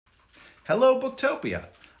Hello, Booktopia.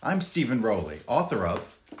 I'm Stephen Rowley, author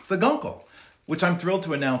of The Guncle, which I'm thrilled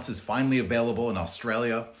to announce is finally available in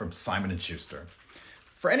Australia from Simon & Schuster.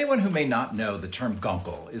 For anyone who may not know, the term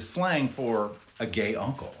Guncle is slang for a gay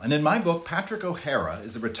uncle. And in my book, Patrick O'Hara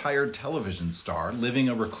is a retired television star living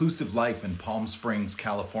a reclusive life in Palm Springs,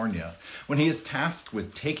 California, when he is tasked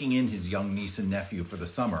with taking in his young niece and nephew for the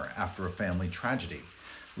summer after a family tragedy,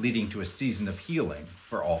 leading to a season of healing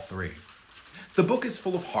for all three. The book is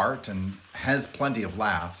full of heart and has plenty of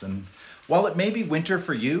laughs, and while it may be winter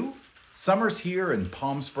for you, summers here in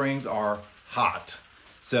Palm Springs are hot.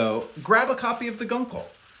 So grab a copy of The Guncle,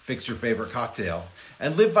 fix your favorite cocktail,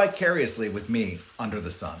 and live vicariously with me under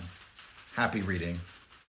the sun. Happy reading.